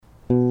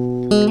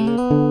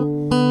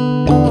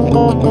Hello,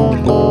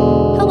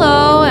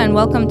 and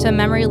welcome to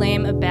Memory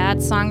Lane, a Bad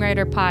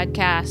Songwriter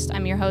podcast.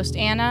 I'm your host,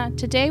 Anna.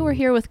 Today we're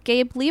here with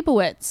Gabe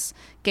Leibowitz.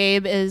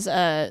 Gabe is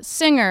a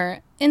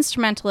singer,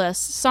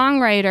 instrumentalist,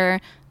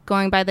 songwriter,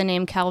 going by the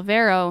name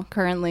Calvero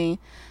currently.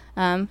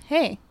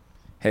 Hey.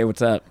 Hey,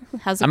 what's up?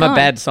 How's it going? I'm a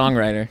bad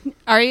songwriter.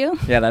 Are you?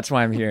 Yeah, that's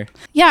why I'm here.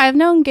 Yeah, I've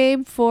known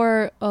Gabe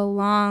for a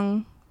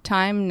long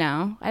time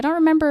now. I don't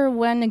remember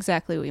when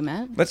exactly we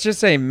met. Let's just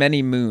say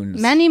many moons.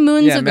 Many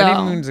moons ago.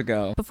 Many moons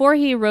ago. Before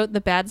he wrote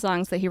the bad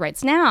songs that he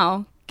writes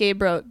now,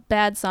 Gabe wrote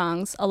bad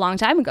songs a long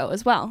time ago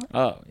as well.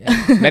 Oh,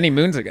 yeah. Many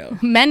moons ago.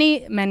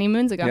 Many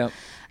moons ago. Yep.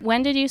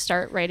 When did you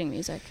start writing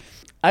music?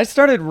 I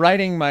started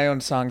writing my own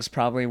songs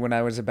probably when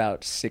I was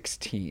about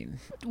 16.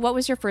 What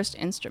was your first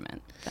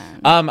instrument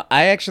then?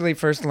 I actually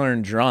first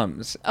learned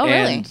drums. Oh,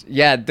 really? And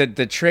yeah,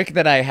 the trick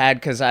that I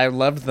had, because I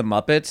loved the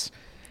Muppets,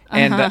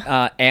 and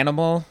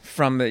Animal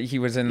he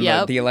was in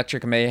the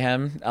Electric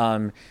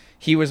Mayhem.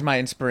 He was my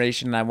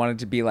inspiration, and I wanted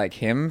to be like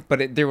him.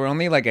 But there were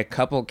only like a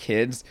couple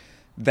kids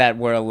that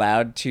were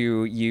allowed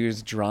to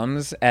use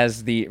drums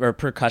or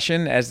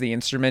percussion as the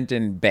instrument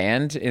in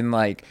band in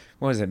like,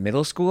 what was it,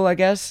 middle school, I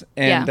guess?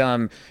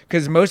 And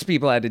because most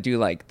people had to do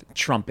like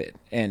trumpet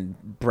and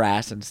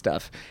brass and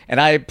stuff. And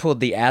I pulled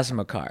the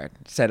asthma card,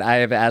 said I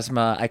have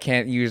asthma, I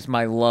can't use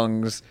my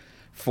lungs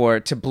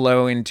to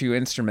blow into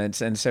instruments,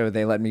 and so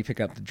they let me pick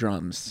up the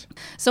drums.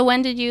 So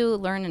when did you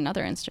learn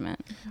another instrument?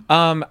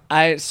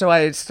 I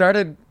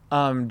started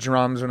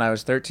drums when I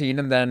was 13,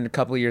 and then a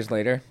couple of years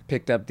later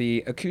picked up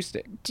the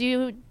acoustic. Do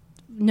you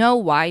know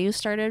why you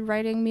started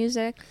writing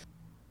music?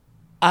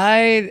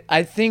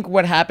 I think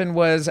what happened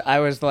was I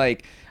was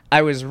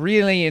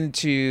really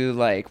into,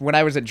 like, when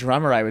I was a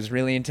drummer, I was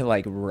really into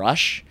like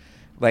Rush.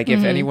 Like,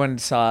 if anyone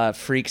saw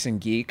Freaks and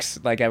Geeks,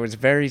 like, I was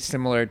very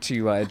similar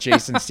to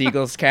Jason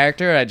Segel's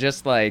character. I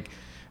just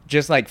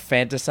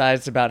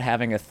fantasized about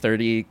having a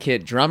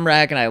 30-kit drum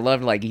rack, and I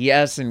loved, like,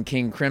 Yes and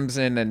King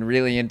Crimson and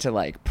really into,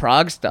 like,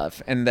 prog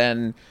stuff. And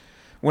then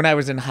when I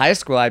was in high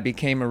school, I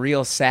became a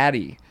real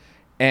saddie.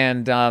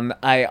 And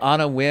I, on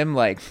a whim,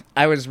 like,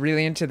 I was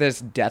really into this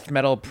death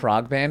metal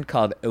prog band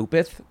called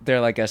Opeth. They're,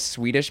 like, a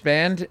Swedish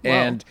band. Whoa.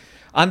 And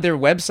on their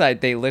website,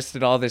 they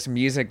listed all this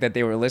music that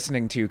they were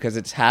listening to, because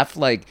it's half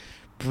like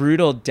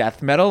brutal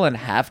death metal and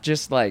half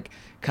just like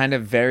kind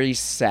of very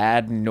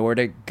sad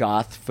Nordic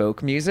goth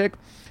folk music.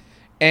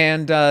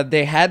 And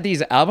they had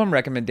these album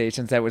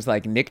recommendations that was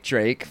like Nick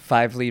Drake,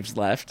 5 Leaves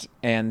Left,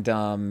 and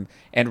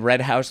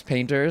Red House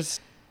Painters.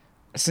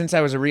 Since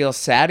I was a real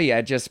saddie,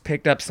 I just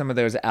picked up some of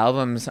those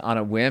albums on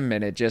a whim,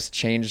 and it just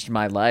changed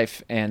my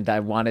life. And I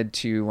wanted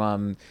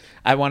to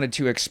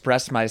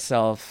express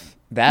myself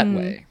that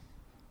way.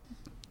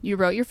 You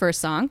wrote your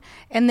first song,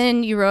 and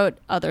then you wrote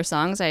other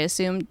songs, I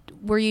assume.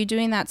 Were you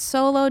doing that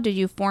solo? Did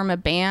you form a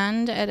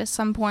band at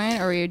some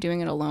point, or were you doing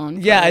it alone?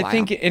 Yeah, I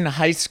think in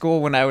high school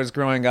when I was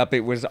growing up,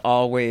 it was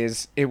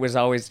always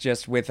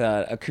just with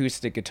an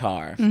acoustic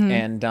guitar.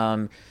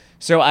 And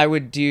so I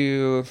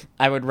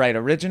would write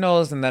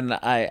originals, and then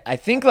I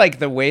think like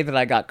the way that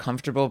I got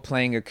comfortable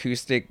playing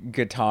acoustic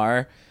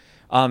guitar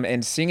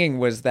and singing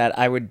was that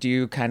I would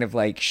do kind of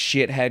like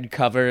shithead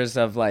covers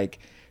of like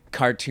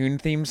cartoon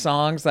theme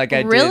songs, like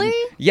I really?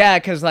 did. Yeah,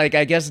 because like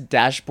I guess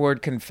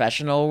Dashboard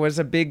Confessional was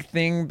a big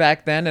thing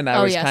back then, and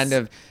I was kind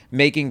of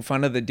making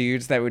fun of the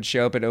dudes that would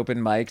show up at open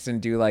mics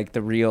and do like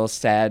the real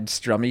sad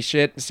strummy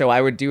shit. So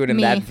I would do it in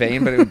that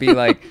vein, but it would be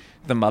like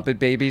the Muppet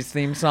Babies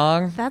theme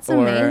song. That's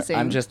amazing. Or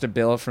I'm Just a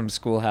Bill from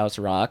Schoolhouse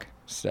Rock.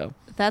 So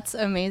that's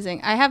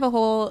amazing. I have a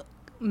whole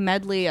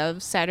medley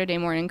of Saturday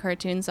morning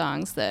cartoon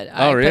songs that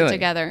I put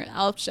together.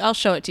 I'll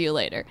show it to you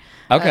later.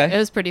 Okay. It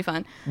was pretty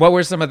fun. What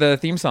were some of the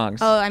theme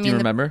songs? Oh, I mean, do you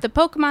remember? The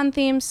Pokemon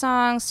theme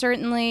song,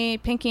 certainly.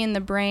 Pinky and the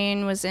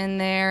Brain was in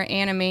there.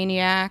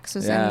 Animaniacs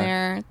was in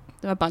there.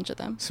 A bunch of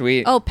them.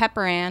 Sweet. Oh,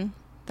 Pepper Ann.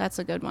 That's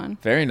a good one.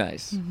 Very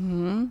nice.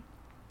 Mm-hmm.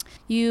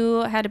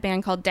 You had a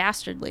band called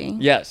Dastardly.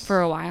 Yes.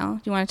 For a while.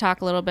 Do you want to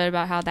talk a little bit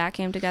about how that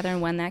came together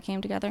and when that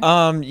came together?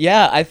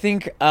 Yeah, I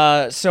think,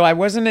 so I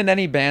wasn't in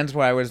any bands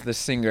where I was the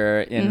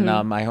singer in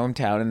my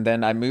hometown, and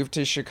then I moved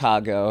to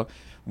Chicago,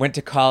 went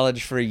to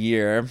college for a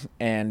year,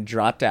 and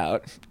dropped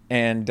out,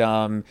 and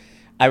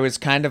I was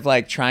kind of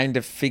like trying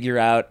to figure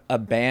out a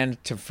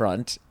band to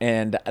front,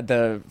 and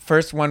the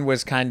first one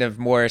was kind of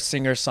more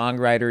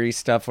singer-songwritery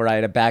stuff where I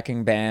had a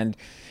backing band,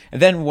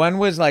 and then one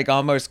was like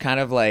almost kind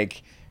of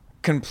like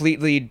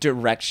completely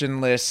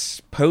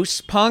directionless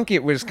post-punk.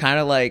 It was kind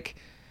of like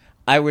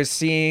I was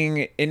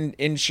seeing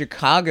in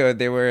Chicago,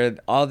 there were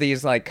all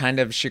these like kind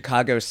of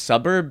Chicago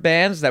suburb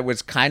bands that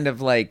was kind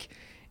of like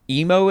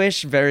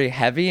emo-ish, very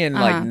heavy, and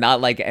like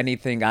not like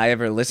anything I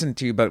ever listened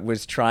to, but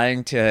was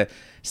trying to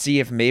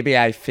see if maybe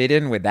I fit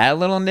in with that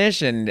little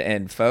niche,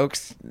 and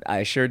folks,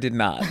 I sure did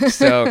not.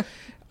 So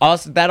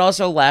that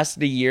also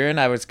lasted a year, and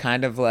I was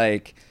kind of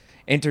like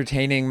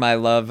entertaining my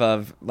love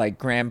of like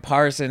Graham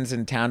Parsons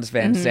and Townes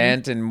Van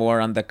Zandt and more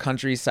on the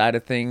country side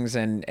of things,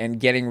 and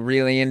getting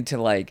really into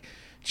like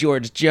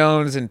George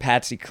Jones and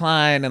Patsy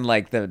Cline and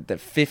like the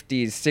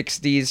 50s,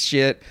 60s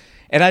shit.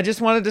 And I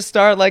just wanted to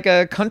start like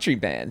a country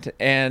band.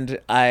 And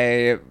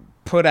I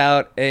put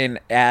out an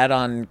ad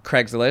on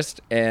Craigslist,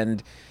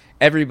 and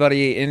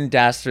everybody in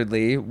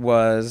Dastardly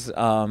was,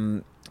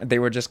 they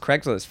were just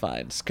Craigslist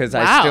finds, because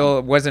I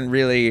still wasn't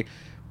really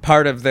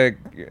part of the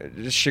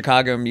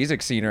Chicago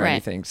music scene or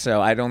anything.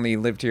 So I'd only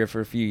lived here for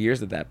a few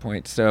years at that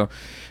point. So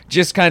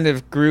just kind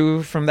of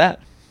grew from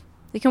that.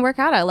 It can work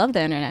out. I love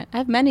the internet. I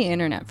have many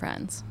internet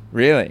friends.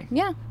 Really?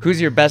 Yeah.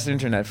 Who's your best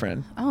internet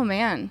friend? Oh,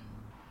 man.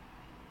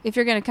 If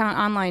you're going to count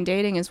online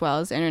dating as well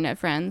as internet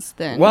friends,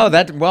 then... Well,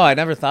 I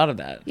never thought of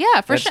that.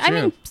 Yeah, for sure. True.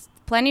 I mean,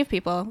 plenty of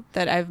people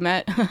that I've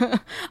met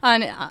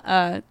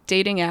on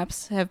dating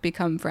apps have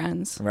become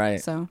friends. Right.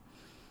 So...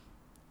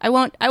 I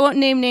won't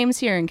name names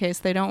here in case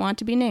they don't want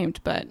to be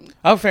named, but...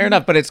 Oh, fair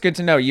enough, but it's good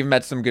to know you've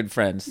met some good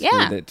friends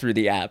through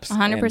the apps.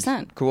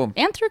 100%. Cool.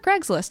 And through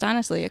Craigslist,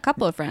 honestly, a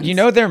couple of friends. You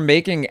know, they're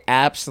making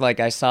apps, like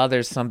I saw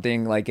there's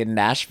something like in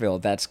Nashville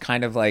that's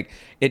kind of like,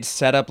 it's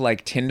set up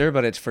like Tinder,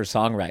 but it's for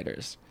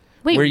songwriters.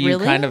 Wait, where you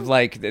really? kind of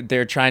like,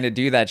 they're trying to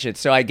do that shit.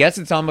 So I guess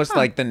it's almost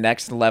like the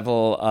next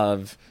level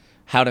of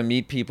how to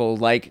meet people,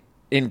 like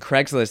in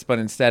Craigslist, but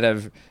instead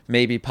of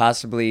maybe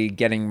possibly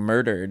getting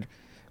murdered,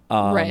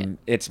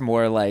 it's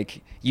more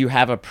like you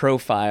have a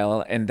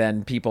profile and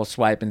then people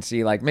swipe and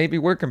see like maybe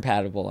we're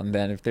compatible, and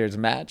then if there's a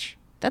match.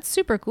 That's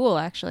super cool,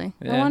 actually.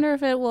 Yeah. I wonder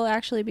if it will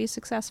actually be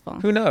successful.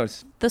 Who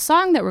knows? The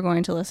song that we're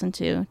going to listen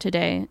to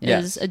today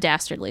is a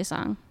Dastardly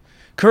song.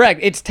 Correct.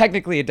 It's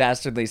technically a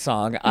Dastardly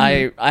song.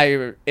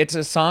 Mm-hmm. It's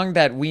a song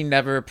that we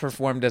never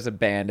performed as a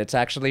band. It's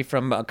actually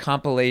from a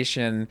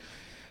compilation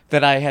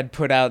that I had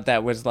put out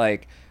that was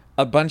like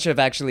a bunch of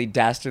actually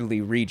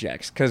Dastardly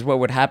rejects. Because what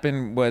would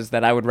happen was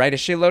that I would write a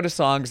shitload of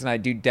songs and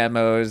I'd do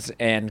demos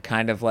and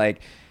kind of like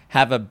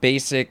have a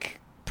basic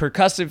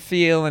percussive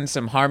feel and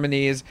some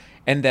harmonies.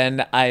 And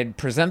then I'd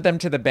present them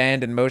to the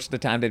band, and most of the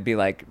time they'd be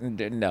like,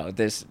 no,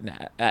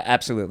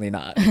 absolutely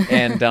not.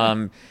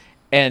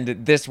 And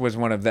this was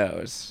one of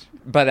those.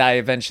 But I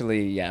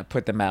eventually,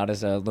 put them out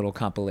as a little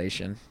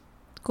compilation.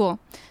 Cool.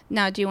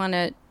 Now, do you want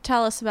to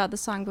tell us about the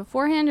song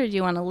beforehand, or do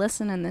you want to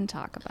listen and then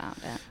talk about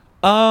it?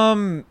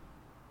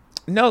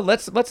 No,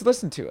 let's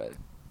listen to it.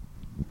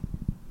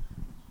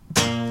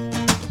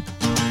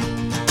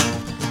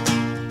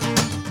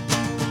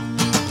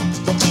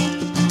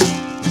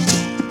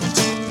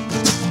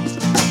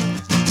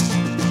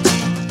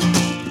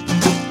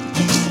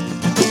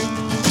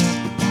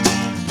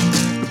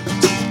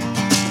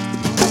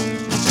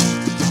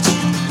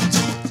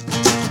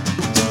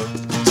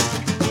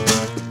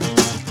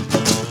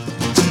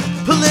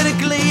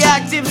 Politically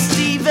active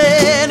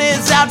Steven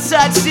is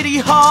outside City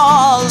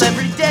Hall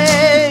every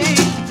day.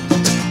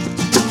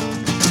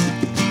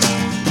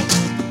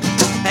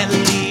 At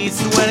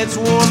least when it's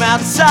warm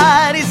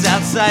outside, he's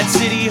outside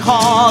City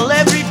Hall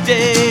every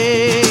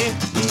day.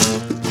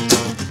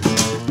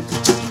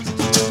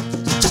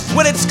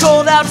 When it's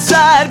cold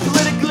outside,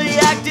 politically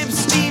active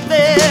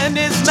Steven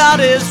is not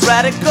as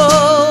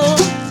radical.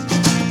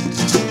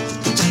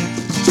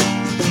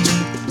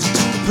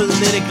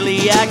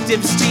 Politically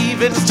active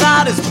Steven's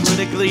not as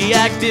politically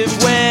active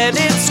when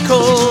it's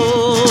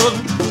cold.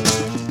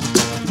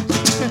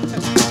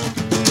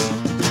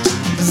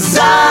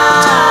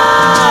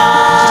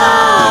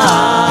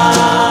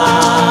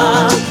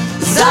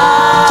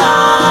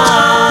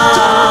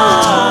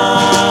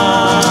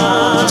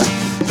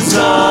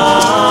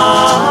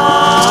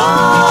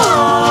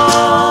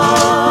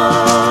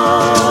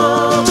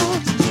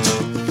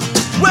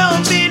 Well,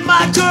 me and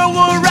my girl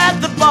were at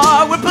the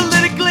bar where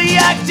politically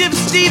active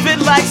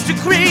Steven likes to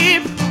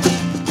creep.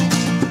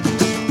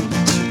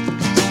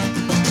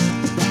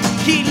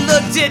 He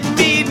looked at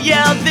me and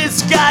yelled,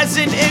 "This guy's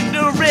an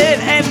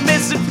ignorant and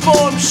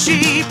misinformed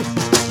sheep."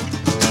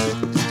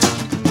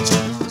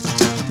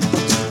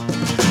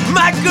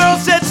 My girl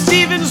said,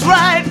 "Steven's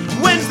right.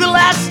 When's the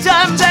last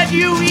time that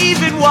you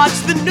even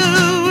watched the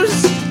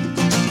news?"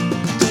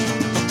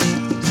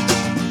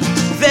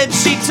 Then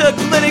she took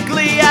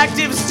politically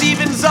active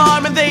Steven's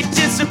arm and they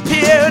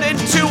disappeared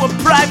into a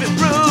private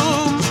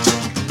room.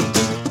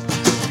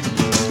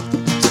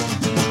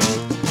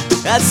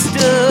 I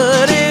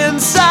stood in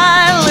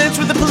silence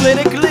with the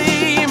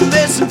politically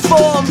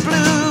misinformed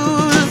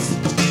blues.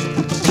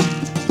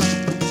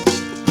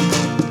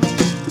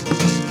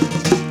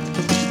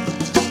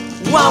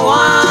 Wah,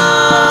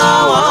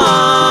 wah, wah, wah.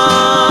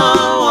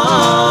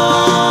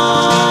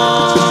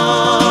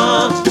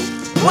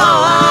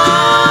 Wah, wah.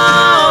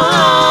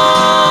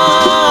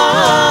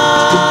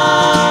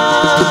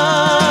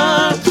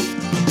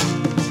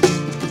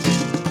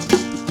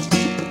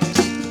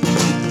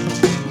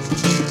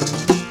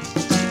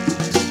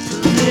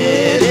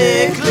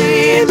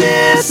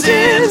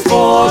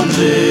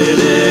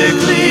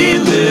 Politically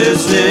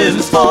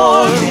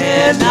misinformed,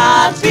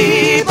 cannot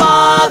be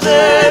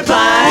bothered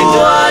by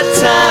what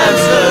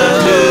times the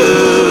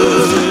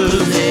news.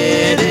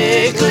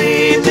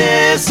 Politically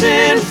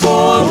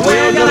misinformed,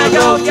 we're gonna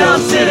go down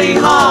City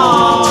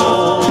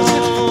Hall.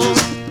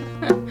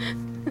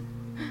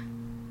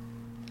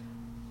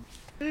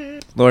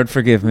 Lord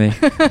Forgive me.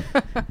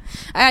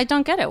 I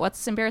don't get it.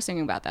 What's embarrassing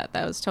about that?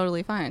 That was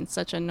totally fine.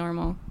 Such a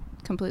normal,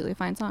 completely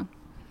fine song.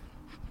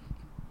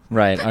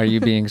 Right. Are you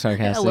being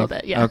sarcastic? A little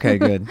bit, yeah. Okay,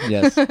 good.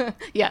 Yes.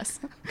 Yes.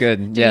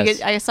 Good. Yes.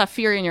 I saw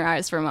fear in your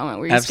eyes for a moment.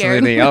 Were you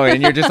Absolutely. scared? Oh,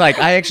 and you're just like,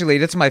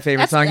 that's my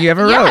favorite song you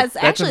ever wrote. Yes,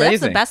 That's actually, amazing.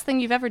 that's the best thing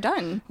you've ever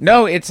done.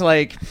 No, it's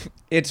like,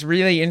 it's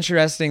really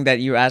interesting that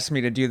you asked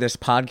me to do this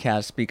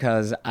podcast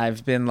because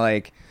I've been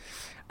like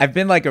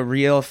a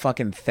real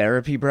fucking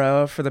therapy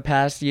bro for the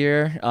past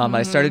year.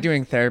 I started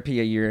doing therapy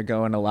a year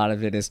ago, and a lot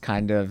of it is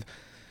kind of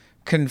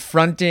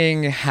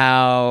confronting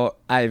how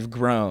I've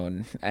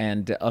grown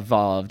and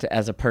evolved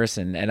as a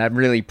person. And I'm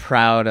really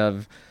proud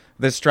of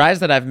the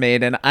strides that I've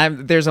made. And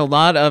there's a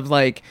lot of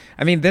like,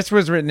 I mean, this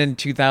was written in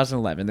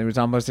 2011. It was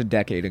almost a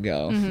decade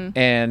ago.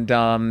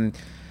 And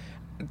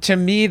to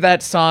me,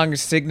 that song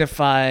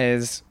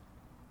signifies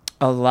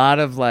a lot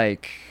of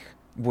like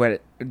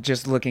what,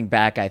 just looking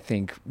back, I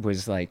think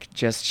was like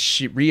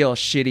just real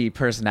shitty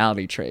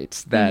personality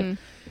traits that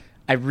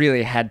I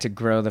really had to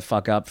grow the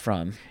fuck up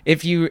from.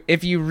 If you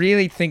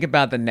really think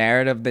about the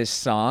narrative of this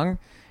song,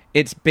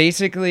 it's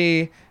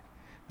basically,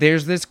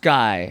 there's this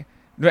guy,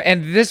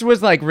 and this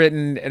was like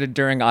written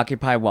during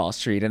Occupy Wall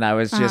Street, and I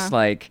was just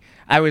like,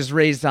 I was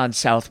raised on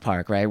South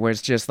Park, right? Where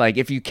it's just like,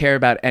 if you care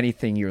about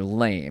anything, you're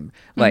lame.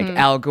 Like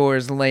Al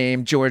Gore's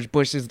lame, George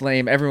Bush is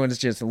lame, everyone's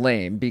just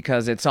lame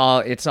because it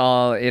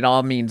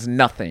all means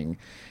nothing.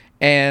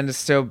 And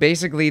so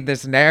basically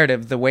this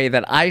narrative, the way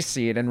that I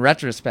see it in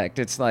retrospect,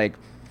 it's like,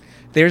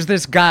 there's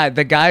this guy,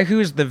 the guy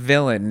who's the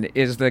villain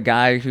is the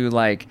guy who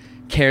like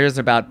cares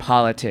about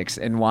politics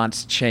and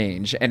wants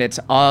change, and it's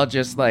all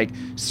just like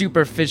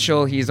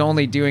superficial. He's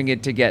only doing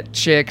it to get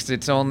chicks.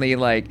 It's only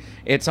like,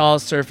 it's all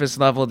surface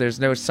level. There's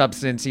no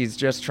substance. He's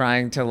just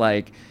trying to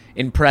like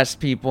impress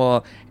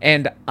people.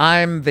 And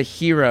I'm the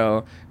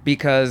hero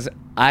because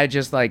I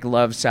just like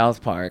love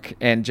South Park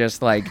and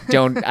just like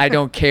I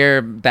don't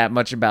care that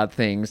much about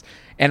things.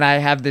 And I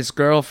have this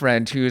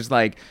girlfriend who's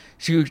like,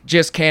 who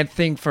just can't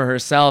think for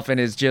herself and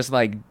is just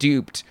like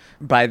duped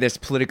by this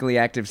politically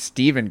active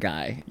Steven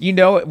guy. You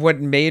know what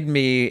made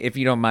me, if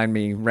you don't mind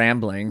me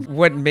rambling,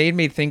 what made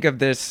me think of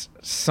this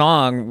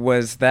song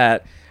was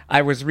that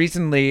I was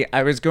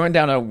going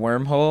down a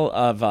wormhole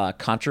of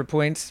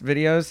ContraPoints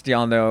videos. Do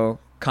y'all know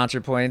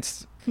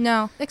ContraPoints?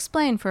 No,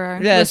 explain for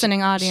our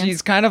listening audience.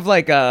 She's kind of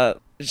like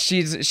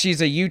she's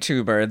a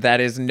YouTuber that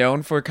is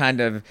known for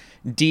kind of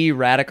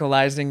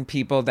de-radicalizing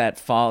people that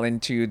fall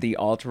into the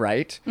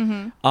alt-right.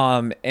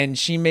 And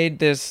she made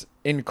this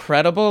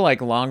incredible like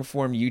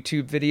long-form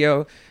YouTube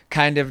video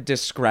kind of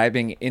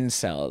describing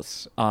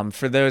incels.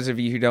 For those of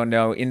you who don't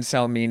know,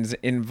 incel means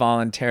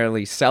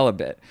involuntarily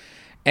celibate.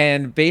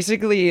 And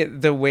basically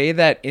the way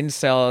that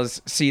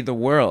incels see the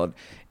world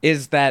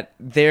is that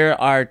there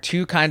are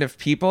two kind of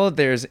people.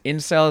 There's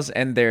incels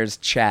and there's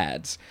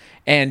chads.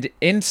 And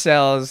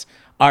incels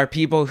are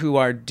people who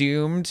are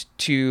doomed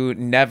to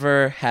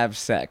never have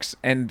sex,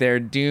 and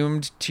they're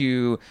doomed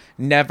to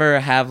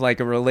never have like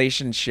a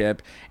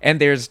relationship.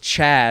 And there's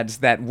chads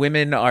that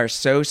women are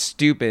so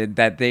stupid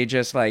that they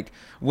just like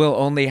will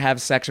only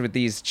have sex with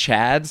these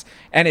chads.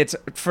 And it's,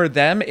 for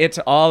them, it's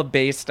all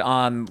based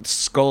on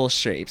skull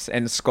shapes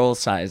and skull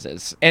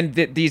sizes. And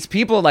these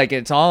people, like,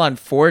 it's all on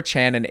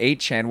 4chan and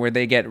 8chan where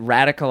they get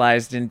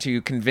radicalized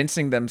into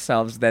convincing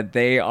themselves that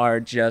they are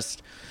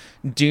just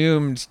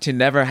doomed to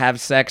never have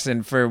sex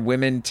and for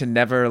women to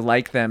never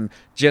like them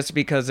just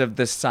because of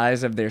the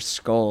size of their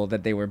skull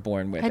that they were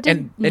born with. I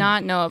did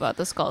not know about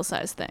the skull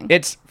size thing.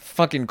 It's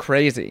fucking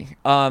crazy.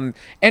 And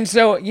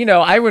so, you know,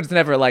 I was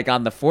never like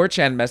on the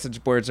 4chan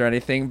message boards or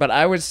anything, but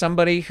I was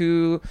somebody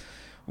who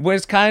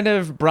was kind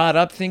of brought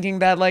up thinking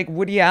that like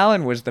Woody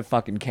Allen was the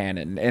fucking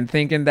canon and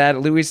thinking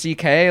that Louis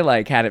C.K.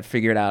 like had it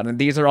figured out. And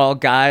these are all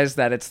guys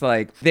that it's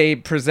like they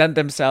present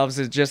themselves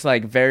as just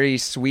like very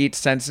sweet,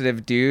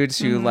 sensitive dudes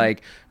who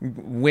like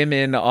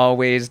women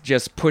always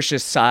just push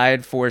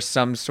aside for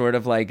some sort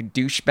of like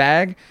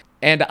douchebag.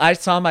 And I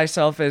saw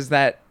myself as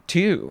that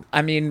too.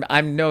 I mean,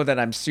 I know that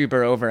I'm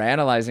super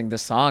overanalyzing the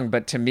song,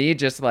 but to me,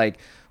 just like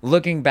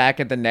looking back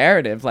at the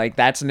narrative, like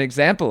that's an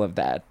example of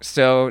that.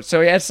 So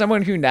as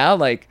someone who now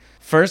like,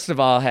 first of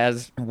all,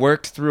 has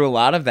worked through a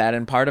lot of that,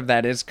 and part of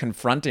that is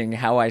confronting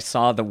how I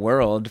saw the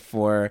world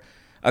for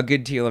a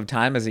good deal of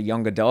time as a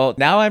young adult.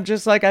 Now I'm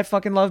just like, I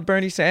fucking love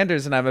Bernie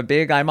Sanders, and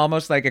I'm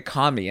almost like a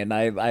commie, and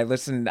I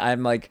listen,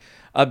 I'm like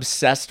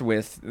obsessed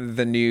with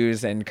the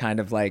news and kind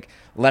of like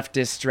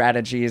leftist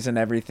strategies and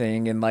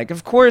everything. And like,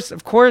 of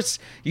course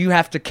you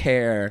have to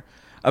care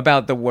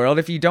about the world.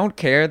 If you don't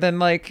care, then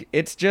like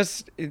it's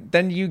just,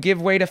 then you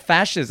give way to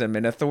fascism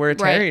and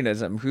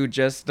authoritarianism,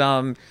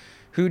 right,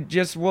 who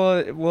just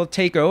will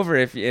take over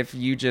if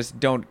you just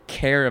don't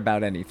care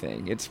about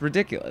anything. It's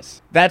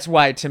ridiculous. That's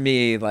why, to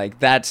me, like,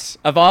 that's,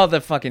 of all the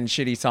fucking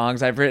shitty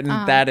songs I've written,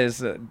 that is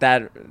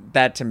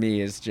that to me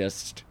is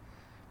just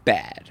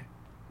bad.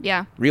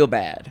 Yeah. Real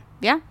bad.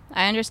 Yeah,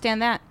 I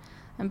understand that.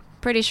 I'm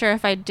pretty sure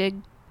if I dig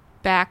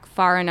back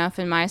far enough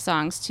in my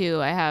songs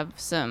too, I have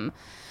some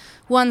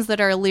ones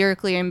that are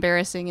lyrically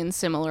embarrassing in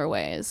similar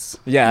ways.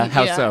 Yeah,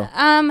 how so?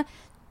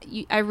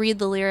 I read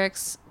the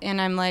lyrics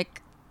and I'm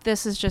like,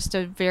 this is just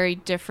a very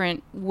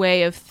different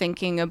way of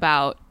thinking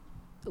about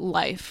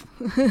life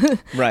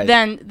Right.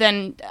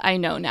 than I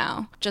know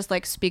now. Just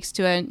like speaks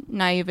to a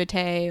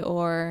naivete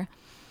or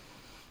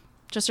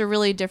just a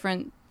really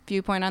different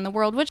viewpoint on the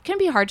world, which can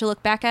be hard to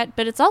look back at,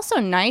 but it's also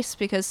nice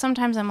because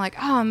sometimes I'm like,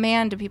 oh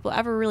man, do people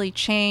ever really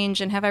change,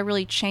 and have I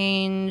really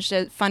changed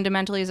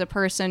fundamentally as a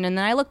person? And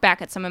then I look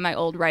back at some of my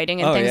old writing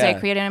and things I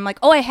created and I'm like,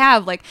 oh, I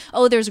have, like,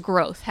 oh, there's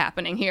growth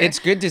happening here. It's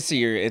good to see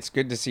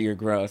your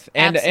growth.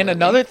 And Absolutely.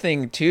 another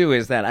thing too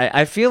is that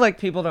I feel like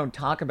people don't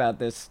talk about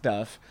this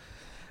stuff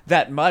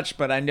that much,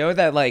 but I know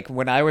that like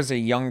when I was a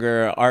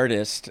younger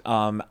artist,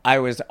 I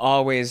was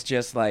always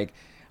just like,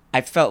 I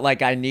felt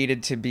like I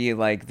needed to be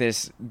like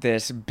this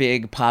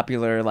big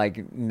popular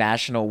like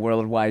national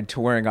worldwide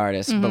touring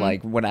artist, but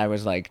like when I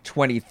was like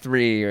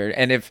 23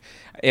 and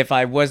if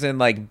I wasn't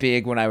like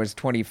big when I was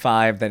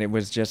 25, then it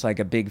was just like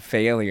a big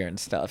failure and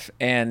stuff.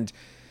 And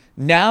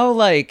now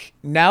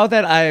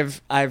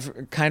that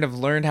I've kind of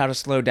learned how to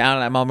slow down,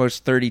 and I'm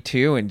almost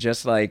 32, and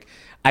just like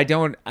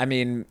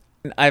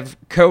I've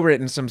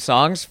co-written some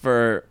songs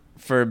for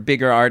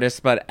bigger artists,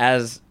 but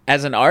as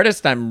an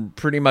artist, I'm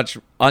pretty much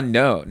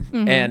unknown.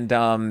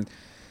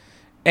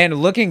 And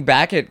looking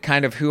back at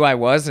kind of who I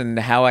was and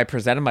how I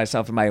presented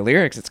myself in my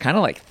lyrics, it's kind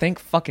of like, thank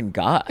fucking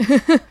God.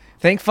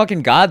 Thank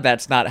fucking God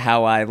that's not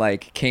how I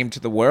like came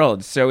to the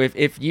world. So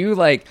if you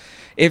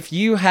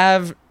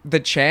have the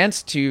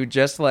chance to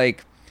just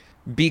like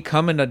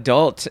become an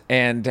adult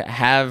and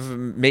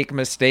make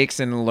mistakes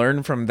and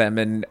learn from them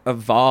and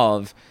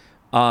evolve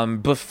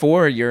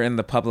before you're in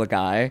the public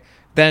eye,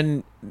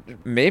 then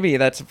maybe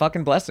that's a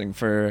fucking blessing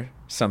for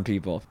some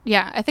people.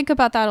 Yeah, I think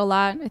about that a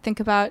lot. I think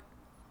about,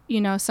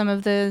 some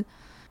of the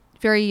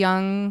very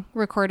young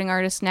recording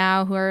artists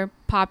now who are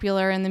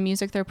popular in the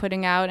music they're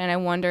putting out, and I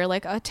wonder,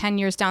 like, 10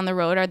 years down the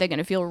road, are they going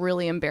to feel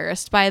really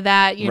embarrassed by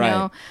that, you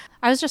know?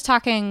 I was just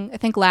talking, I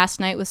think last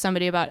night, with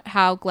somebody about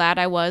how glad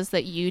I was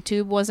that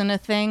YouTube wasn't a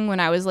thing when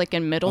I was, like,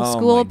 in middle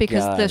school,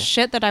 because the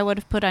shit that I would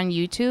have put on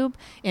YouTube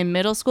in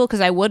middle school,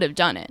 because I would have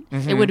done it,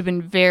 it would have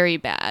been very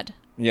bad.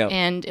 Yep.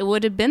 And it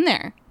would have been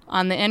there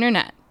on the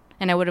internet,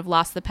 and I would have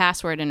lost the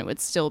password and it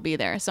would still be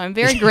there. So I'm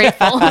very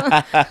grateful.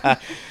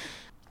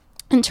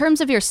 In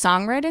terms of your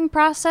songwriting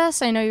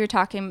process, I know you were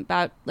talking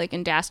about, like,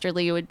 in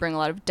Dastardly, you would bring a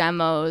lot of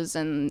demos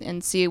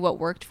and see what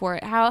worked for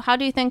it. How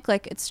do you think,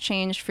 like, it's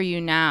changed for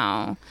you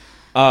now?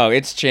 Oh,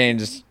 it's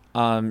changed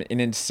an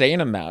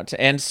insane amount.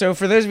 And so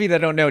for those of you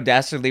that don't know,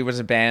 Dastardly was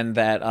a band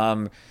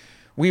that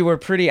we were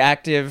pretty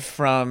active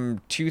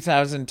from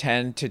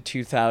 2010 to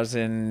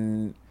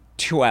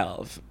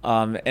 2012.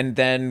 And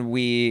then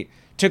we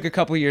took a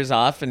couple years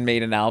off and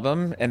made an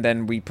album, and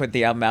then we put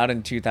the album out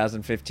in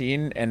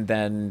 2015, and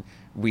then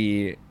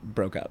we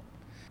broke up.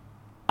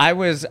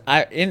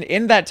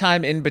 In that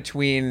time in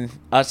between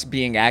us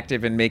being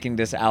active and making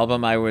this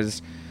album, I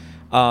was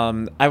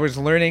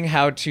learning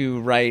how to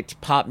write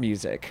pop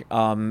music.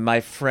 My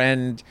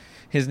friend,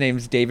 his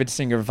name's David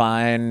Singer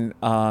Vine.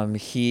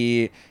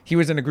 He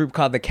was in a group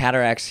called the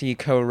Cataracts. He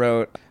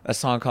co-wrote a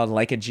song called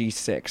Like a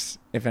G6,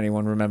 if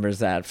anyone remembers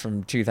that,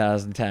 from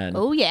 2010.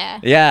 Oh,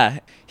 yeah. Yeah.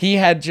 He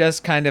had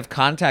just kind of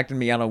contacted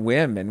me on a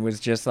whim and was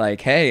just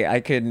like, hey,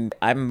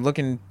 I'm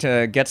looking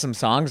to get some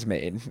songs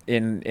made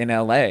in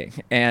LA.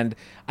 And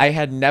I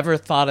had never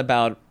thought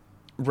about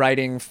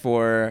writing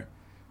for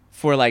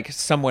like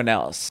someone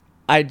else.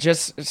 I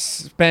just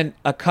spent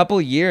a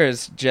couple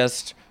years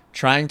just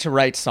trying to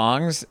write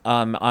songs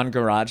on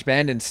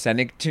GarageBand and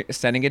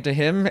sending it to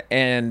him,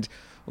 and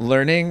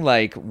learning,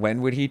 like,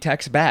 when would he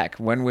text back,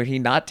 when would he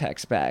not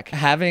text back.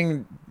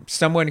 Having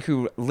someone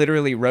who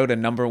literally wrote a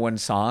 #1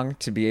 song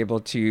to be able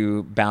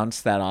to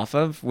bounce that off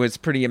of was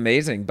pretty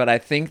amazing. But I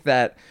think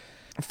that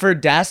for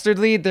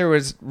Dastardly, there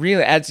was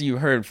really, as you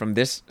heard from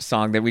this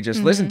song that we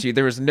just listened to,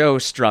 there was no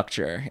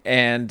structure,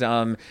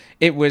 and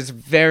it was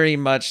very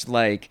much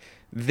like,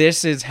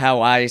 this is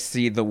how I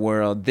see the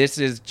world. This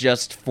is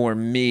just for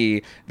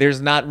me.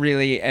 There's not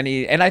really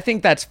any, and I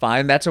think that's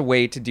fine. That's a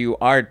way to do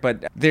art,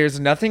 but there's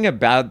nothing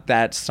about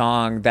that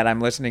song that I'm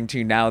listening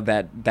to now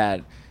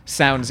that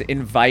sounds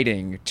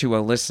inviting to a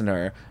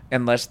listener,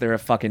 unless they're a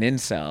fucking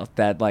incel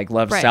that like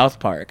loves South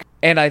Park.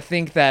 And I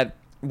think that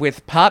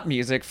with pop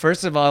music,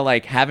 first of all,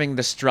 like, having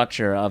the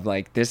structure of,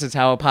 like, this is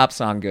how a pop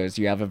song goes.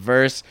 You have a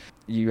verse,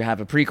 you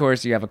have a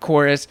pre-chorus, you have a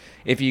chorus.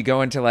 If you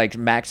go into, like,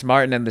 Max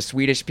Martin and the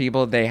Swedish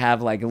people, they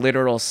have, like,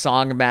 literal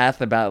song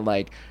math about,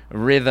 like,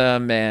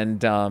 rhythm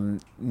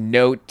and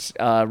note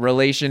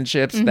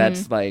relationships.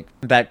 That's, like,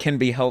 that can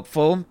be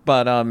helpful.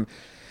 But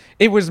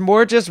it was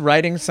more just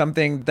writing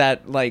something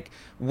that, like,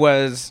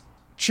 was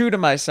true to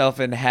myself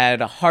and had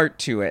a heart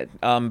to it,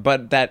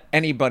 but that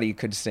anybody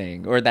could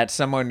sing, or that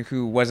someone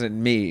who wasn't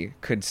me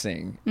could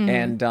sing.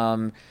 And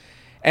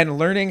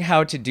learning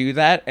how to do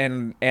that,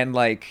 and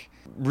like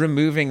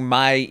removing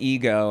my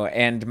ego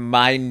and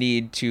my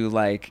need to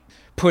like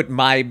put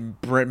my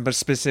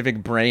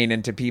specific brain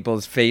into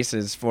people's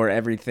faces for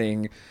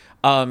everything,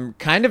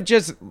 kind of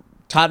just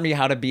taught me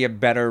how to be a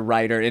better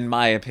writer, in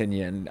my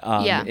opinion,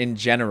 in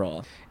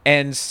general.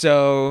 And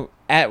so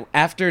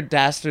after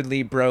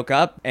Dastardly broke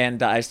up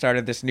and I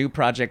started this new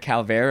project,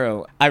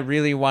 Calvero, I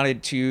really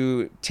wanted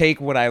to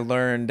take what I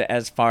learned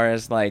as far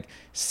as like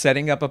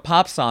setting up a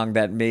pop song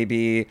that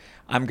maybe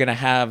I'm going to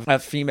have a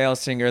female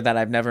singer that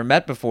I've never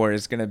met before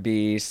is going to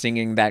be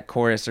singing that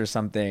chorus or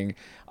something,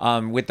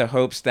 with the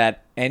hopes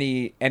that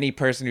any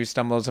person who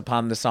stumbles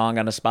upon the song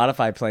on a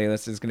Spotify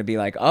playlist is going to be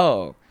like,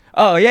 oh,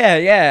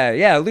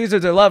 yeah,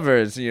 Losers or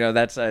Lovers. You know,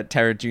 that's a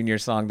Tara Jr.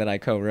 song that I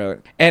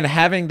co-wrote. And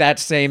having that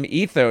same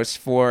ethos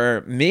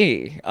for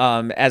me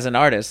as an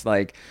artist,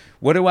 like,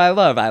 what do I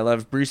love? I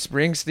love Bruce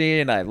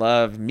Springsteen. I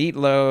love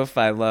Meatloaf.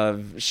 I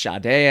love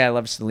Sade. I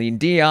love Celine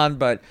Dion.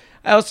 But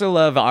I also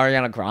love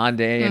Ariana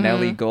Grande and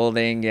Ellie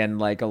Goulding and,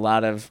 like, a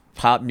lot of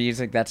pop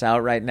music that's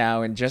out right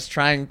now. And just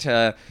trying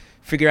to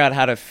figure out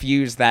how to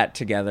fuse that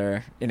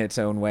together in its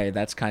own way.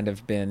 That's kind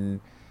of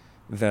been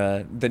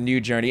the new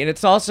journey. And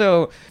it's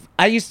also,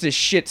 I used to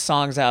shit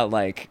songs out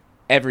like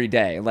every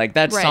day. Like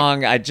that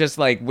song, I just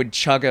like would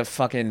chug a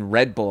fucking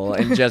Red Bull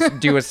and just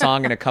do a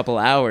song in a couple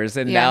hours.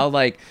 And now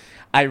like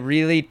I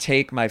really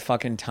take my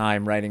fucking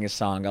time writing a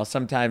song. I'll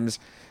sometimes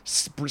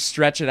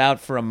stretch it out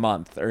for a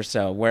month or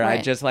so where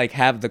I just like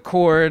have the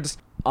chords.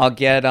 I'll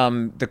get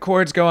the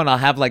chords going. I'll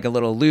have like a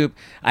little loop.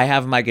 I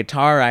have my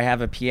guitar. I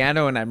have a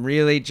piano, and I'm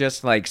really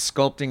just like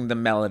sculpting the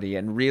melody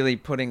and really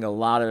putting a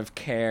lot of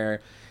care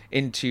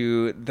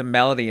into the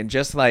melody and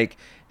just like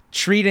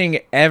treating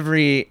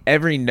every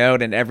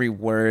note and every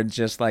word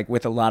just like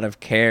with a lot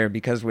of care,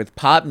 because with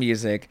pop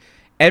music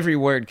every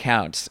word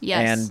counts.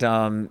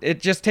 And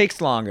it just takes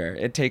longer.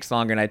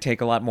 And I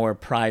take a lot more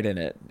pride in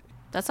it.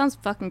 That sounds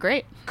fucking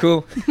great.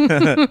 Cool.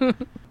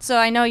 So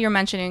I know you're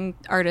mentioning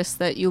artists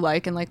that you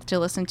like and like to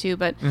listen to,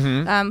 but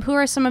who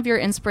are some of your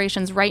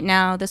inspirations right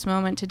now, this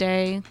moment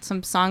today?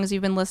 Some songs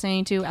you've been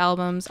listening to,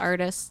 albums,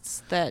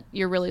 artists that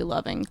you're really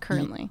loving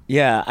currently?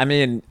 Yeah, I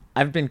mean,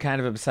 I've been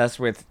kind of obsessed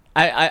with...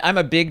 I'm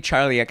a big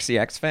Charli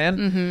XCX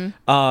fan.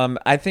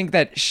 I think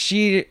that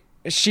she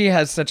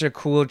has such a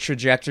cool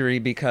trajectory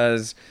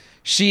because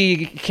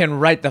she can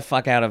write the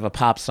fuck out of a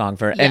pop song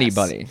for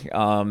anybody.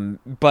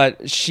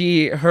 But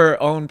her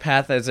own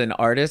path as an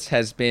artist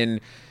has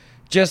been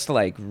just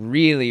like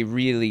really,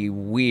 really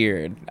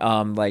weird.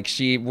 Like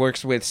she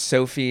works with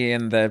Sophie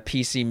and the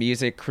PC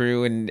Music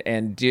crew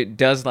and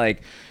does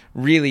like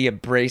really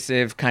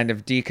abrasive kind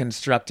of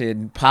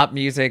deconstructed pop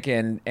music,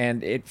 and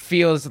it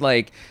feels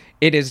like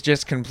it is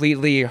just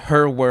completely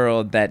her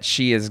world that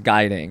she is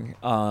guiding.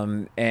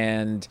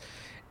 And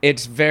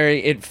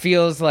it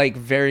feels like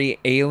very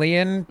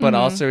alien, but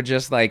also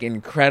just like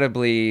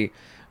incredibly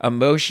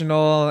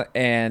emotional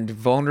and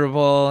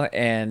vulnerable,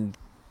 and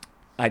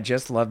I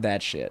just love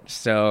that shit.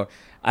 So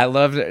I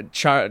love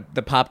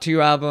the Pop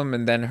 2 album,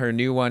 and then her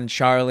new one,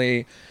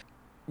 Charli.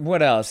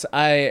 What else?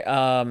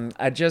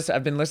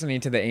 I've been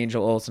listening to the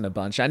Angel Olsen a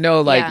bunch. I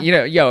know, like,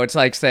 it's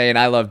like saying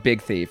I love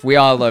Big Thief. We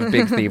all love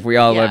Big Thief. We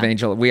all love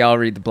Angel. We all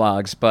read the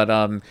blogs, but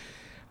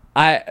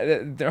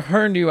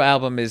her new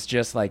album is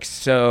just like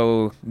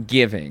so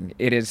giving.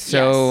 It is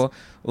so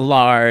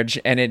large,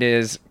 and it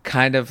is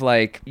kind of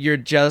like you're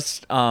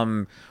just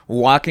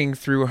walking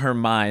through her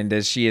mind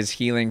as she is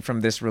healing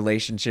from this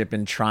relationship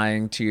and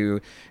trying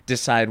to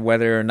decide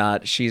whether or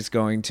not she's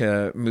going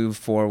to move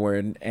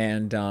forward.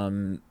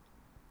 And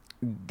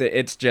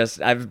it's just,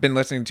 I've been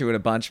listening to it a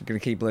bunch. I'm gonna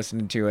keep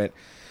listening to it.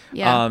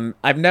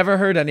 I've never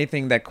heard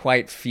anything that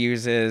quite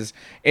fuses.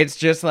 It's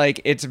just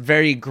like, it's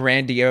very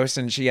grandiose,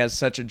 and she has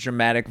such a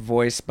dramatic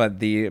voice, but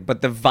the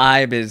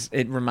vibe is,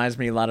 it reminds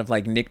me a lot of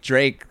like Nick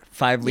Drake,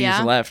 5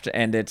 Leaves Left,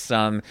 and it's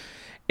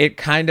it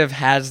kind of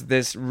has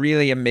this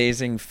really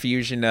amazing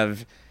fusion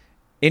of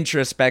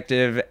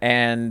introspective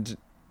and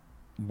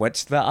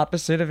what's the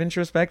opposite of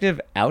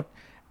introspective?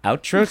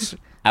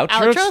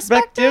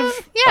 Outrospective?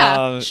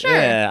 Yeah, sure.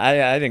 Yeah,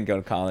 I didn't go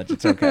to college.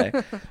 It's okay.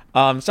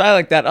 So I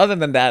like that. Other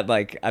than that,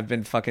 like, I've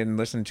been fucking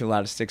listening to a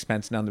lot of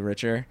Sixpence None the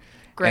Richer.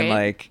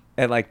 Great.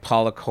 And like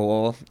Paula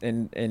Cole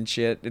and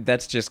shit.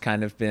 That's just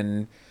kind of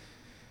been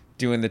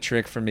doing the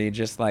trick for me.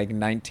 Just like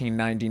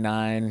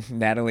 1999,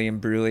 Natalie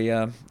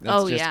Imbruglia.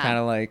 That's kind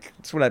of like,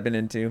 it's what I've been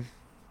into.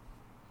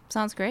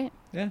 Sounds great.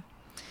 Yeah.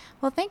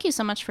 Well, thank you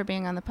so much for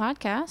being on the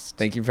podcast.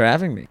 Thank you for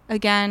having me.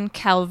 Again,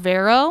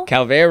 Calvero.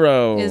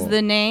 Calvero is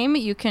the name.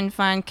 You can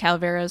find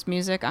Calvero's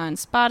music on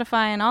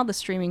Spotify and all the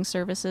streaming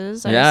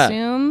services, I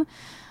assume.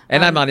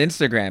 And I'm on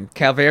Instagram,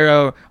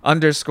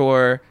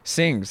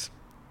 Calvero_sings.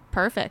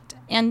 Perfect.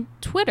 And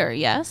Twitter,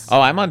 yes?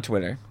 Oh, I'm on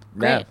Twitter.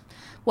 Great. Yeah.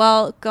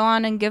 Well, go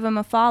on and give him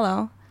a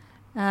follow.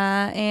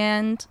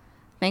 And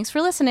thanks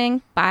for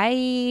listening.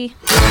 Bye.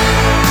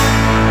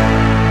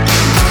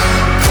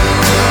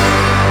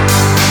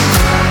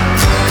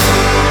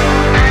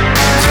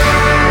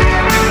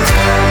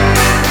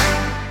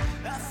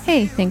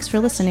 Hey, thanks for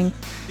listening.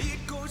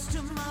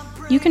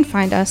 You can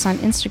find us on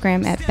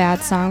Instagram at Bad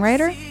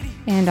Songwriter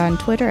and on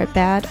Twitter at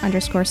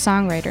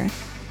Bad_Songwriter.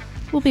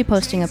 We'll be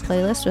posting a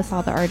playlist with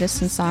all the artists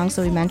and songs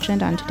that we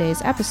mentioned on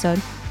today's episode,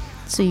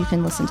 so you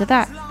can listen to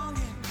that.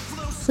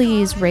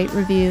 please rate,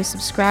 review,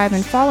 subscribe,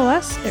 and follow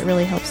us. It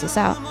really helps us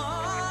out.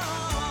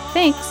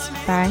 Thanks.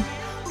 Bye.